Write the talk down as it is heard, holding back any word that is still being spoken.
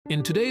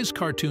In today's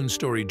cartoon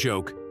story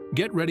joke,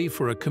 get ready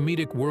for a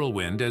comedic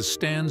whirlwind as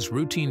Stan's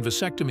routine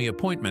vasectomy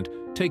appointment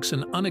takes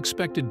an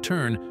unexpected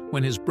turn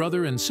when his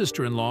brother and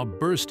sister-in-law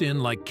burst in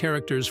like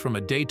characters from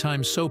a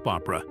daytime soap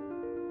opera.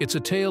 It's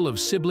a tale of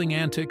sibling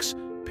antics,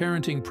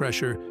 parenting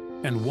pressure,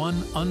 and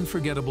one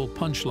unforgettable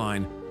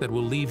punchline that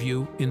will leave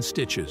you in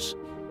stitches.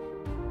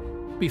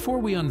 Before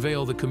we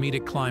unveil the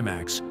comedic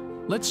climax,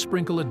 let's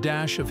sprinkle a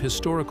dash of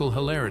historical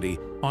hilarity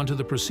onto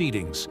the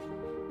proceedings.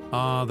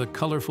 Ah, the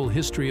colorful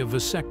history of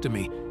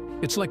vasectomy.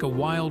 It's like a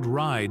wild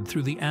ride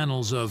through the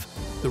annals of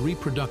the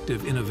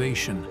reproductive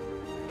innovation.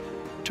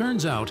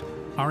 Turns out,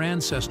 our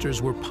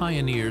ancestors were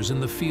pioneers in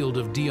the field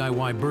of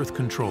DIY birth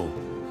control,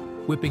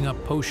 whipping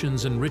up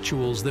potions and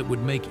rituals that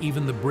would make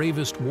even the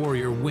bravest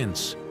warrior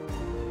wince.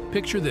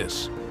 Picture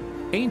this: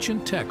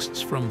 ancient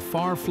texts from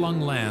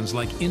far-flung lands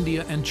like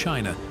India and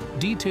China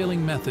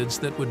detailing methods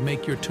that would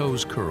make your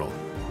toes curl.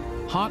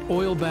 Hot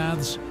oil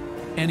baths?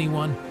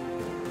 Anyone?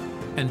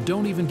 And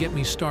don't even get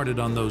me started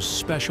on those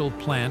special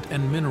plant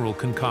and mineral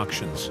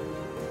concoctions.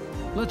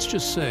 Let's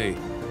just say,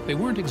 they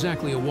weren't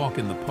exactly a walk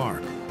in the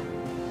park.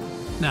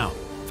 Now,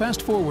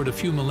 fast forward a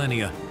few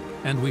millennia,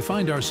 and we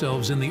find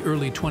ourselves in the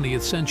early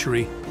 20th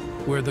century,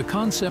 where the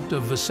concept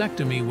of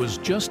vasectomy was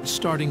just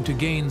starting to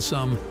gain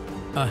some,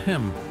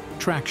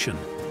 traction.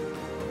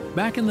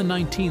 Back in the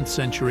 19th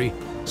century,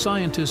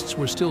 scientists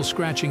were still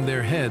scratching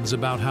their heads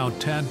about how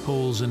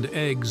tadpoles and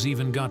eggs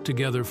even got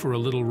together for a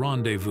little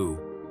rendezvous.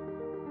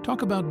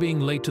 Talk about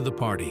being late to the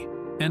party.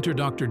 Enter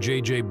Dr.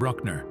 J.J.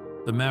 Bruckner,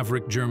 the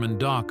maverick German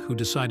doc who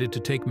decided to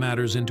take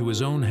matters into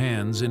his own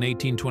hands in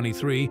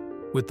 1823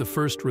 with the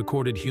first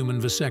recorded human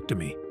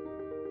vasectomy.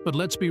 But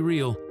let's be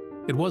real,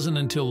 it wasn't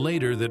until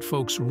later that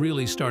folks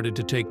really started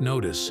to take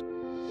notice.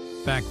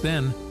 Back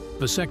then,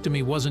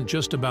 vasectomy wasn't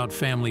just about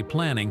family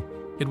planning,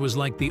 it was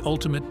like the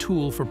ultimate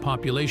tool for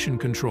population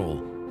control,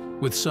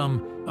 with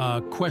some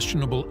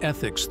questionable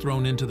ethics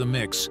thrown into the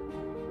mix.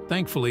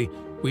 Thankfully,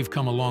 we've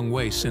come a long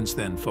way since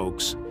then,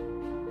 folks.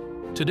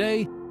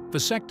 Today,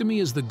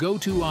 vasectomy is the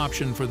go-to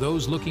option for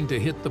those looking to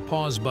hit the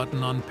pause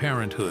button on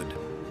parenthood.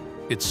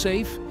 It's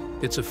safe,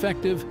 it's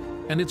effective,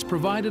 and it's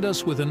provided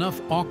us with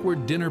enough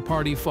awkward dinner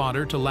party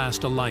fodder to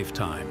last a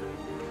lifetime.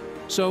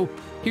 So,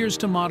 here's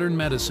to modern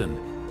medicine,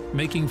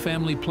 making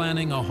family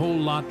planning a whole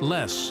lot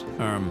less,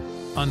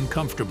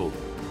 uncomfortable.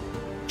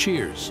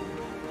 Cheers.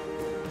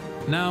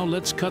 Now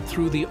let's cut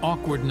through the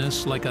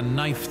awkwardness like a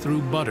knife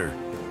through butter.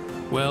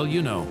 Well,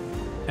 you know,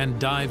 and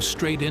dive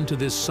straight into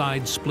this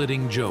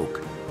side-splitting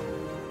joke.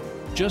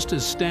 Just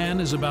as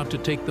Stan is about to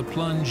take the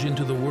plunge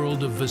into the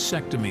world of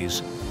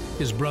vasectomies,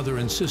 his brother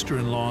and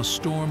sister-in-law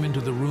storm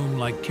into the room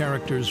like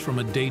characters from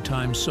a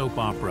daytime soap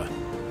opera,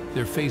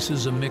 their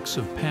faces a mix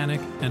of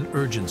panic and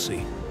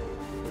urgency.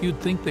 You'd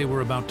think they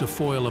were about to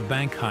foil a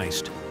bank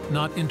heist,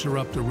 not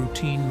interrupt a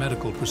routine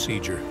medical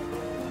procedure.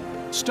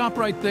 "Stop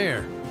right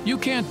there! You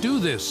can't do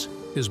this!"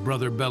 his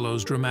brother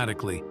bellows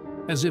dramatically,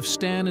 as if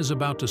Stan is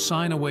about to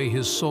sign away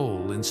his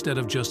soul instead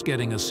of just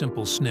getting a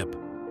simple snip.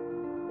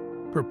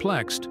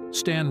 Perplexed,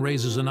 Stan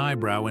raises an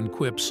eyebrow and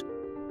quips,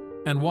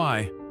 "And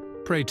why,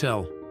 pray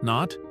tell,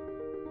 not?"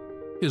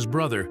 His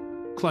brother,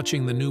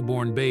 clutching the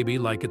newborn baby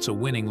like it's a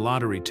winning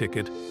lottery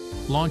ticket,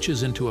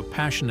 launches into a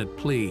passionate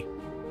plea.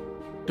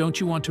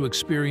 "Don't you want to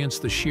experience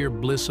the sheer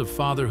bliss of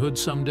fatherhood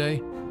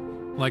someday?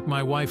 Like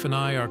my wife and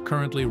I are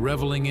currently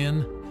reveling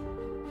in?"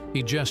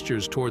 He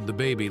gestures toward the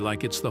baby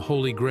like it's the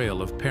holy grail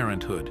of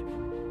parenthood.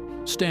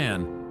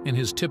 Stan, in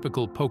his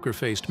typical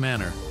poker-faced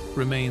manner,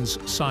 remains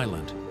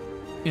silent,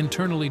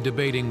 internally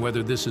debating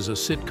whether this is a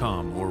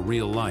sitcom or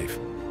real life.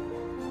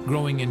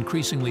 Growing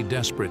increasingly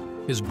desperate,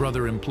 his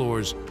brother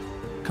implores,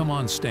 "Come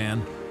on,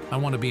 Stan, I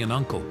want to be an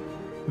uncle.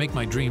 Make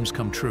my dreams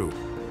come true."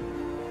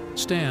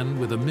 Stan,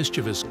 with a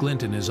mischievous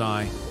glint in his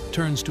eye,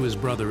 turns to his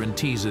brother and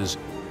teases,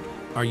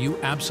 "Are you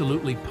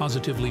absolutely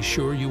positively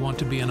sure you want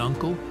to be an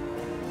uncle?"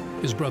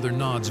 His brother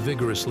nods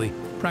vigorously,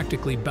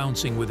 practically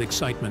bouncing with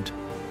excitement.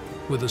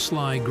 With a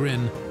sly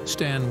grin,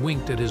 Stan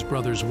winked at his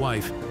brother's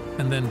wife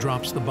and then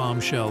drops the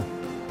bombshell.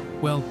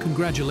 "Well,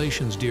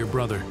 congratulations, dear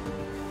brother.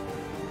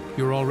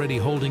 You're already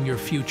holding your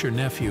future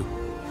nephew."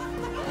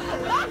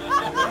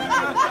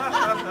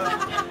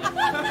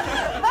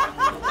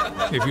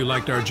 If you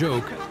liked our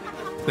joke,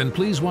 then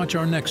please watch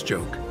our next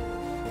joke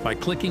by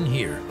clicking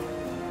here.